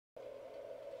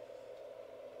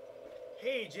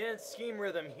Hey gents, Scheme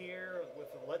Rhythm here with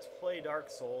Let's Play Dark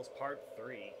Souls Part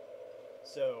 3.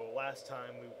 So, last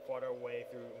time we fought our way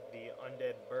through the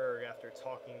Undead Burg after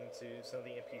talking to some of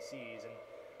the NPCs, and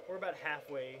we're about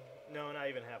halfway, no, not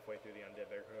even halfway through the Undead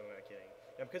Burg, who am I kidding?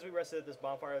 Now, because we rested at this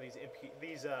bonfire, these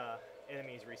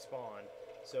enemies respawn,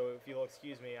 so if you'll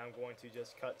excuse me, I'm going to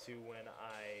just cut to when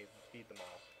I beat them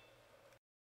all.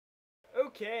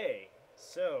 Okay,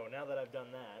 so now that I've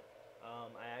done that,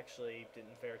 I actually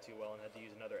didn't fare too well and had to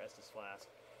use another Estus flask.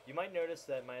 You might notice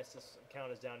that my Estus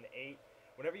count is down to 8.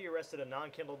 Whenever you rest at a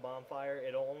non-kindled bonfire,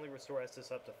 it'll only restore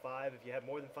Estus up to 5. If you have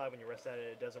more than 5 when you rest at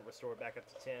it, it doesn't restore it back up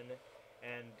to 10,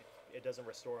 and it doesn't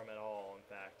restore them at all, in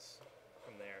fact,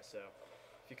 from there. So,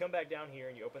 if you come back down here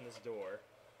and you open this door,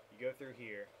 you go through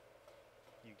here,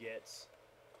 you get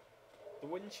the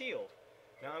wooden shield.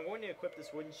 Now, I'm going to equip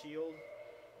this wooden shield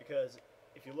because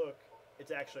if you look,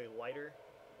 it's actually lighter.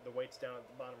 The weight's down at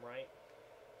the bottom right.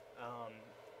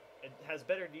 It has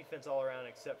better defense all around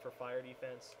except for fire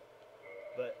defense,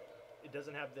 but it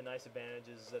doesn't have the nice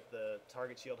advantages that the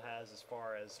target shield has as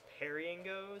far as parrying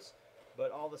goes.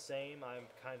 But all the same, I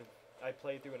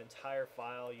played through an entire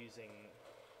file using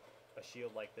a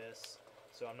shield like this,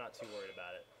 so I'm not too worried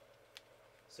about it.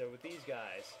 So with these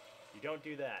guys, you don't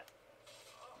do that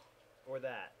or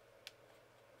that.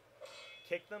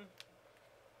 Kick them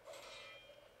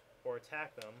or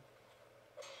attack them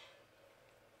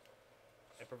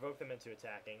and provoke them into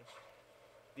attacking.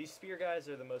 These spear guys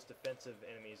are the most defensive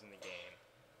enemies in the game.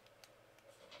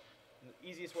 The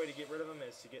easiest way to get rid of them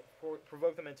is to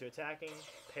provoke them into attacking,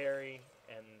 parry,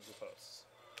 and riposte.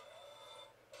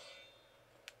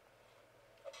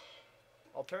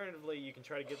 Alternatively, you can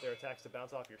try to get their attacks to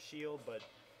bounce off your shield, but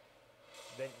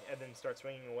then start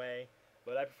swinging away.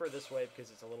 But I prefer this way because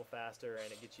it's a little faster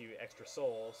and it gets you extra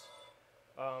souls.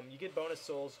 You get bonus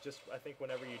souls just, I think,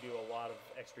 whenever you do a lot of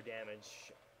extra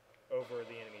damage over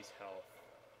the enemy's health.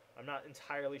 I'm not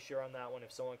entirely sure on that one.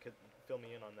 If someone could fill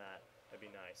me in on that, that'd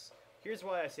be nice. Here's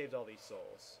why I saved all these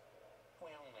souls.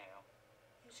 Well now,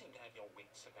 you seem to have your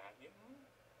wits about you.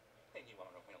 Then you are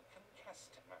a welcome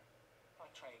customer. I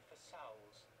trade for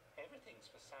souls. Everything's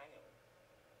for sale.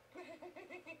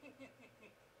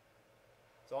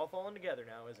 It's all falling together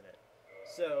now, isn't it?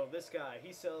 So, this guy,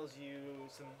 he sells you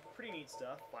some pretty neat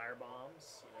stuff. Fire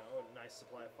bombs, you know, a nice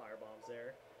supply of fire bombs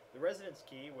there. The residence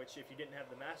key, which if you didn't have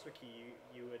the master key,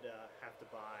 you would have to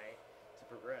buy to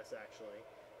progress, actually.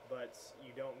 But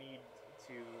you don't need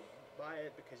to buy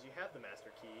it because you have the master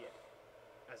key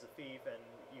as a thief, and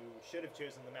you should have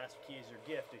chosen the master key as your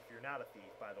gift if you're not a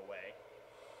thief, by the way.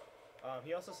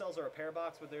 He also sells a repair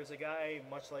box, but there's a guy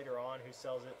much later on who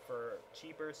sells it for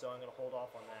cheaper, so I'm going to hold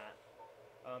off on that.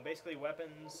 Basically,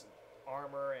 weapons,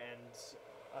 armor, and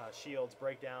shields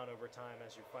break down over time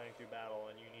as you're fighting through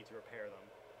battle, and you need to repair them.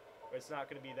 But it's not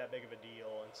going to be that big of a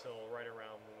deal until right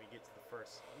around when we get to the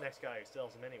next guy who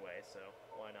sells them anyway, so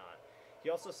why not?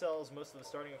 He also sells most of the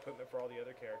starting equipment for all the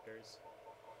other characters.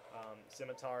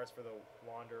 Scimitars for the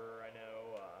Wanderer, I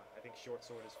know. I think Short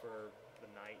Sword is for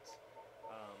the Knight.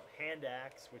 Hand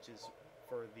Axe, which is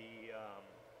for the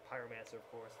Pyromancer, of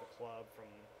course, the club from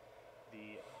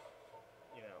the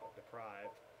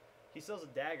Deprived. He sells a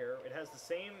dagger. It has the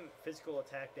same physical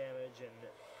attack damage and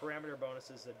parameter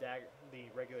bonuses that the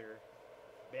regular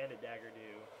bandit dagger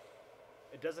do.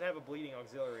 It doesn't have a bleeding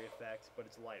auxiliary effect, but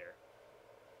it's lighter.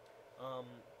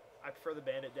 I prefer the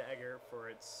bandit dagger for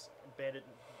its bandit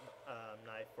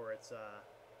knife for its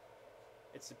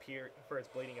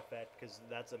bleeding effect, because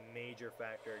that's a major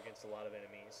factor against a lot of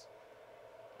enemies.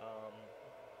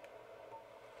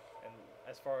 And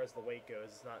as far as the weight goes,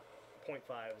 it's not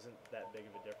 0.5 isn't that big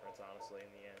of a difference, honestly,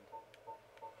 in the end.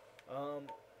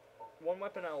 One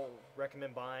weapon I'll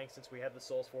recommend buying, since we have the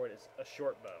souls for it, is a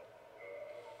short bow.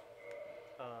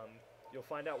 You'll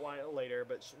find out why later,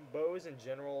 but bows in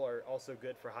general are also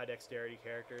good for high dexterity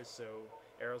characters, so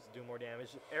arrows do more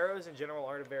damage. Arrows in general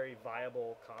aren't a very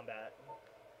viable combat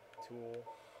tool.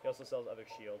 He also sells other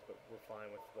shields, but we're fine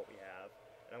with what we have.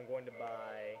 And I'm going to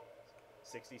buy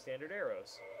 60 standard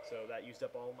arrows, so that used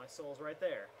up all of my souls right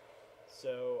there.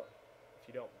 So,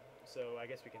 I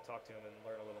guess we can talk to him and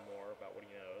learn a little more about what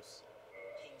he knows.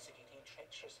 Things are getting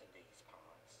treacherous in these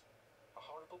parts. A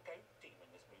horrible goat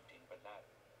demon has moved in below.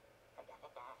 And up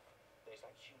above, there's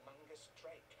a humongous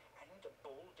drake and a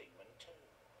bull demon too.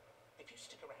 If you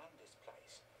stick around this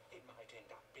place, it might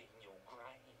end up being your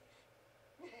grave.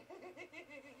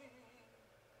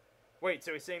 Wait,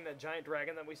 so he's saying that giant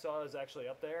dragon that we saw is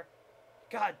actually up there?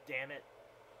 God damn it.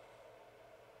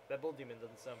 That bull demon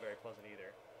doesn't sound very pleasant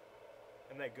either.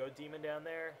 And that goat demon down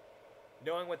there,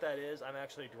 knowing what that is, I'm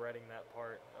actually dreading that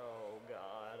part. Oh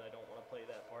god, I don't want to play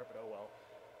that part. part, but oh well.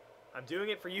 I'm doing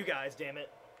it for you guys, damn it.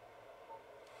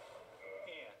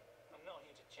 Here, I'm not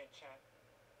here to chit-chat.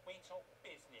 We talk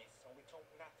business, or we talk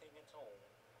nothing at all.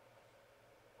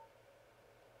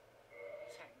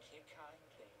 Thank you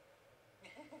kindly.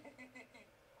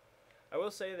 I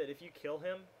will say that if you kill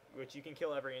him, which you can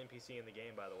kill every NPC in the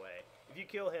game, by the way, if you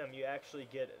kill him, you actually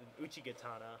get an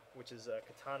Uchigatana, which is a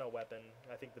katana weapon.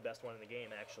 I think the best one in the game,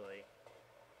 actually.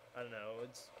 I don't know,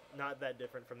 it's not that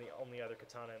different from the only other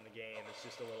katana in the game. It's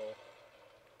just a little,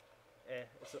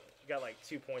 it's got like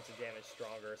 2 points of damage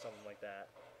stronger or something like that.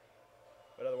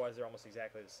 But otherwise, they're almost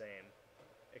exactly the same,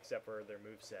 except for their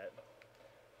moveset.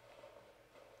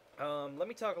 Let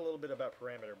me talk a little bit about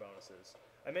parameter bonuses.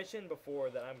 I mentioned before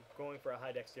that I'm going for a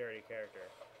high dexterity character.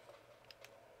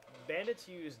 Bandits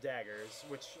use daggers,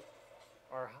 which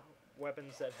are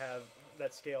weapons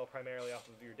that scale primarily off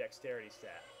of your dexterity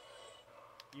stat.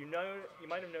 You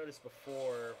might have noticed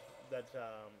before that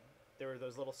there were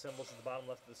those little symbols at the bottom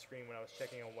left of the screen when I was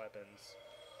checking on weapons.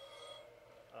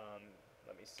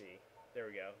 Let me see. There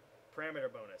we go.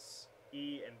 Parameter bonus,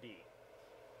 E and B.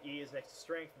 E is next to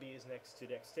strength, B is next to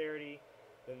dexterity.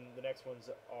 Then the next ones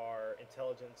are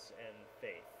intelligence and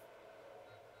faith.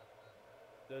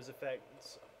 Those affect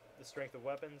the strength of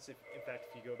weapons. In fact,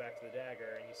 if you go back to the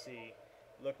dagger and you see,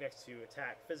 look next to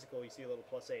attack physical, you see a little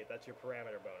 +8. That's your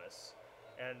parameter bonus.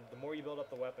 And the more you build up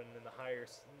the weapon and the higher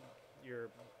your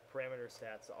parameter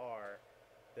stats are,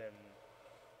 then,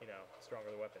 you know, the stronger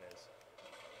the weapon is.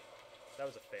 That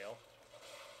was a fail.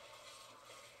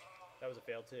 That was a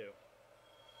fail too.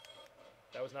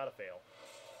 That was not a fail.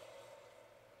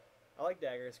 I like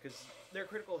daggers because their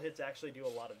critical hits actually do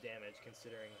a lot of damage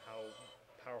considering how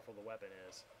powerful the weapon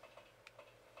is.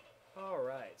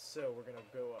 Alright, so we're going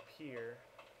to go up here.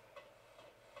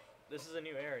 This is a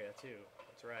new area too.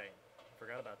 That's right.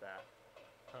 Forgot about that.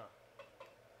 Huh.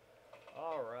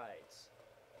 Alright.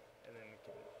 And then we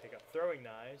can pick up throwing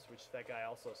knives, which that guy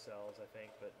also sells, I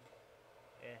think, but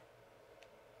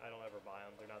I don't ever buy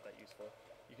them. They're not that useful.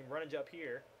 You can run and jump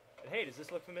here. And hey, does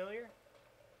this look familiar?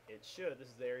 It should. This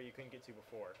is the area you couldn't get to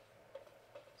before.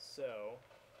 So,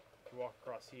 if you walk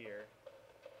across here,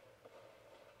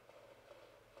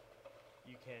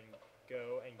 you can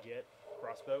go and get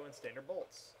crossbow and standard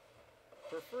bolts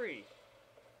for free.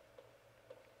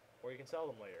 Or you can sell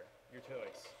them later. Your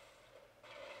choice.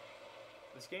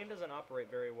 This game doesn't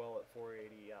operate very well at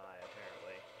 480i,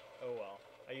 apparently. Oh well.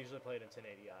 I usually play it in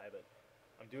 1080i, but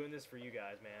I'm doing this for you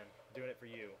guys, man. I'm doing it for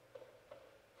you.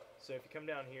 So if you come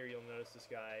down here, you'll notice this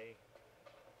guy...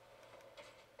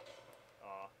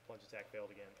 Aw, plunge attack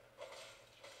failed again.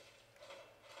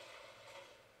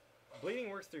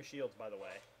 Bleeding works through shields, by the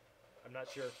way. I'm not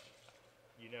sure if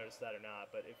you noticed that or not,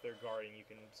 but if they're guarding, you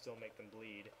can still make them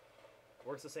bleed.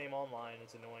 Works the same online.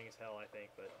 It's annoying as hell, I think,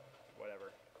 but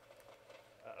whatever.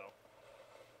 Uh-oh.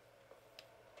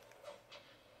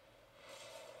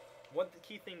 One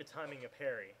key thing to timing a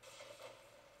parry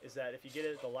is that if you get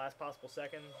it at the last possible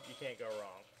second, you can't go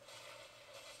wrong.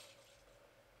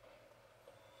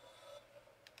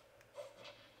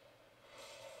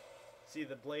 See,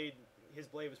 the blade, his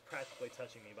blade was practically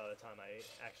touching me by the time I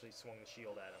actually swung the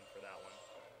shield at him for that one.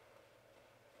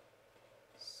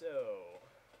 So,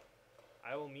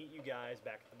 I will meet you guys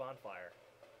back at the bonfire.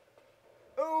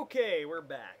 Okay, we're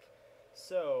back.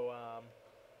 So,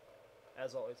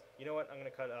 as always, you know what? I'm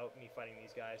going to cut out me fighting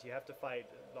these guys. You have to fight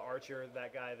the archer,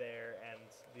 that guy there, and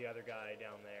the other guy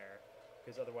down there,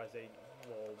 because otherwise they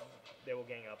will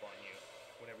gang up on you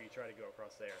whenever you try to go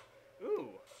across there. Ooh!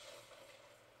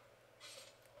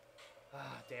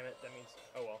 Ah, damn it. That means...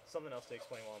 Oh, well. Something else to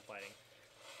explain while I'm fighting.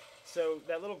 So,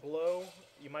 that little glow,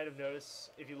 you might have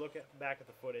noticed, if you look back at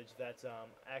the footage, that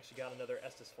I actually got another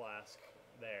Estus flask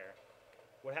there.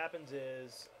 What happens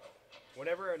is,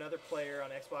 whenever another player on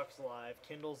Xbox Live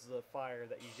kindles the fire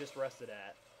that you just rested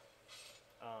at,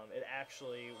 it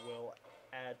actually will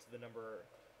add to the number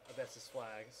of Estus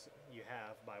flags you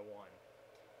have by 1.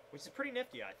 Which is pretty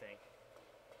nifty, I think.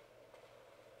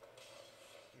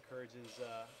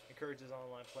 Encourages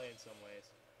online play in some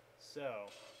ways. So,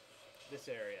 this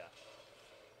area.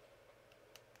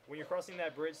 When you're crossing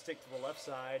that bridge, stick to the left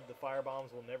side. The fire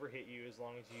bombs will never hit you as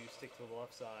long as you stick to the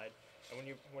left side.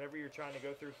 And whenever you're trying to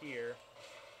go through here,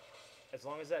 as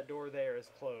long as that door there is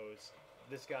closed,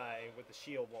 this guy with the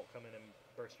shield won't come in and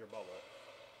burst your bubble.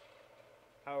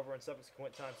 However, in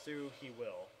subsequent times through, he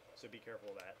will. So be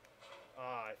careful of that.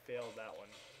 Ah, I failed that one.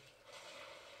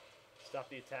 Stop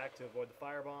the attack to avoid the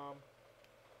firebomb.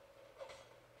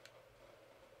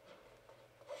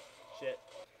 Shit.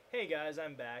 Hey guys,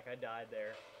 I'm back. I died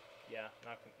there. Yeah,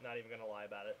 not even gonna lie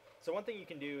about it. So one thing you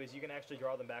can do is you can actually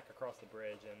draw them back across the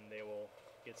bridge, and they will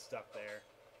get stuck there.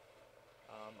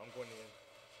 I'm going to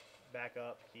back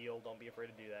up, heal. Don't be afraid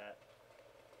to do that.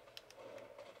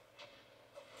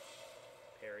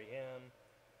 Parry him.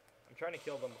 I'm trying to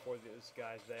kill them before those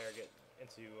guys there get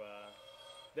into,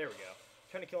 there we go. I'm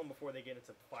trying to kill them before they get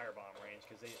into firebomb range,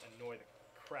 because they annoy the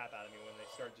crap out of me when they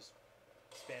start just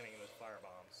spamming those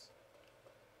firebombs.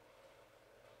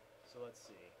 So let's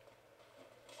see.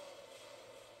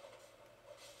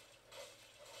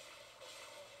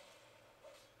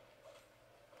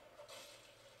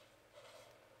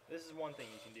 This is one thing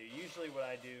you can do. Usually what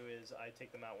I do is I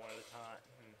take them out one at a time.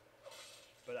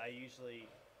 But I usually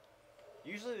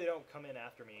they don't come in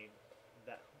after me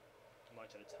that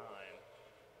much at a time.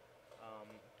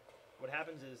 What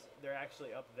happens is they're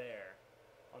actually up there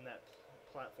on that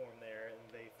platform there, and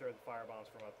they throw the firebombs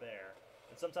from up there.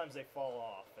 And sometimes they fall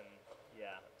off, and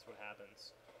yeah, that's what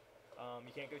happens.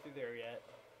 You can't go through there yet.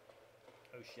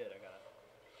 Oh shit, I gotta...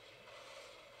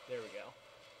 There we go.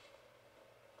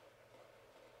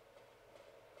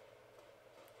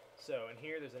 So, in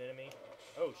here there's an enemy.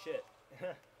 Oh shit.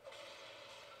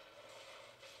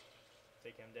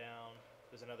 Take him down.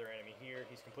 There's another enemy here.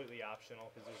 He's completely optional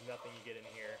because there's nothing you get in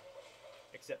here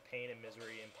except pain and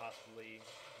misery and possibly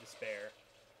despair.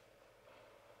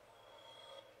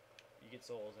 You get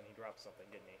souls and he dropped something,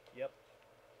 didn't he? Yep.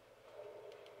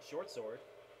 Short sword.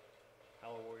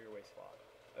 Hollow Warrior Wasteland.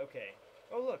 Okay.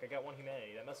 Oh look, I got one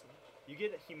humanity. That must... You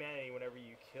get humanity whenever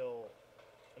you kill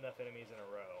enough enemies in a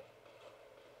row.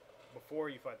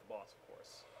 Before you fight the boss, of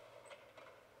course.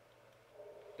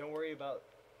 Don't worry about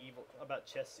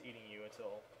chests eating you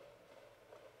until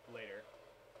later.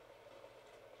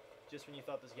 Just when you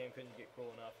thought this game couldn't get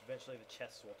cruel enough, eventually the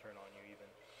chests will turn on you even.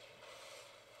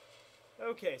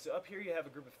 Okay, so up here you have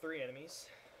a group of 3 enemies.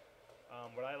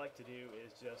 What I like to do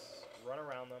is just run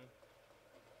around them,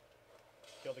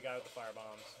 kill the guy with the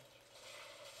firebombs.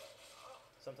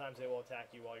 Sometimes they will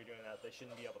attack you while you're doing that. They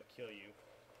shouldn't be able to kill you.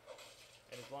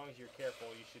 And as long as you're careful,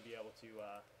 you should be able to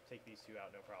take these 2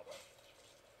 out, no problem.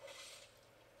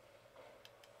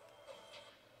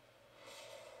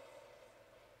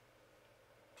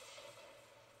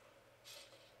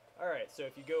 Alright, so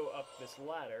if you go up this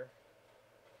ladder,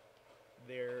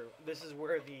 this is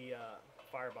where the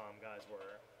firebomb guys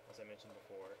were, as I mentioned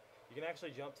before. You can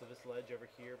actually jump to this ledge over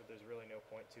here, but there's really no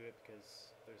point to it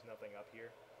because there's nothing up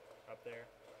there.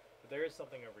 But there is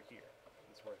something over here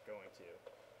that's worth going to.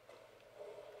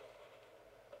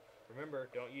 Remember,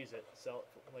 don't use it. Sell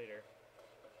it later.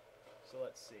 So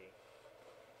let's see.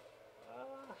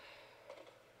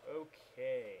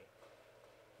 Okay.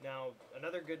 Now,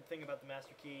 another good thing about the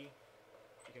Master Key,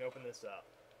 you can open this up.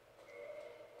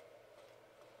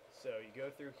 So you go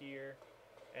through here,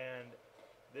 and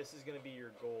this is going to be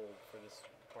your gold for this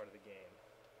part of the game.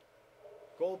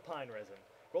 Gold Pine Resin.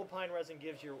 Gold Pine Resin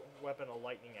gives your weapon a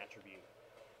lightning attribute.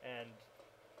 And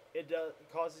it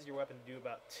causes your weapon to do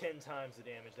about 10 times the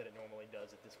damage that it normally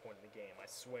does at this point in the game. I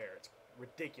swear, it's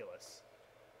ridiculous.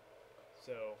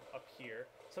 So, up here,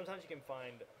 sometimes you can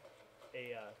find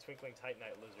a Twinkling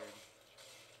Titanite lizard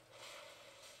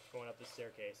going up the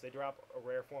staircase. They drop a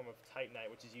rare form of Titanite,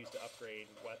 which is used to upgrade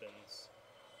weapons.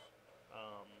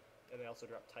 And they also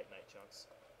drop Titanite chunks.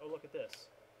 Oh, look at this.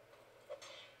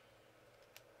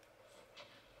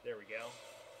 There we go.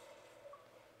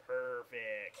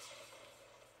 Perfect.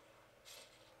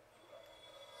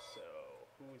 So,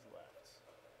 who's left?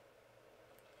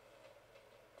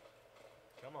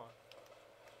 Come on.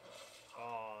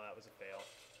 Oh, that was a fail.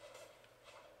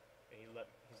 And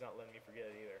he's not letting me forget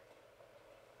it either.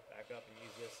 Back up and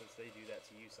use this since they do that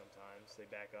to you sometimes. They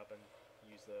back up and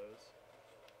use those.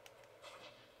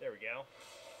 There we go.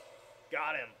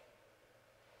 Got him!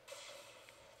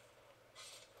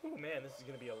 Oh man, this is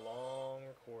going to be a long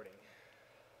recording.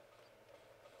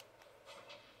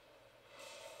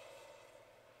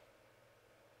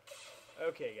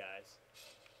 Okay guys,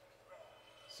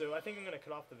 so I think I'm going to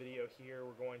cut off the video here.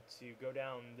 We're going to go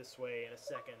down this way in a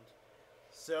second.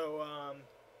 So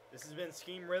this has been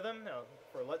Scheme Rhythm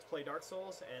for Let's Play Dark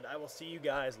Souls, and I will see you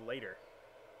guys later.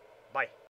 Bye.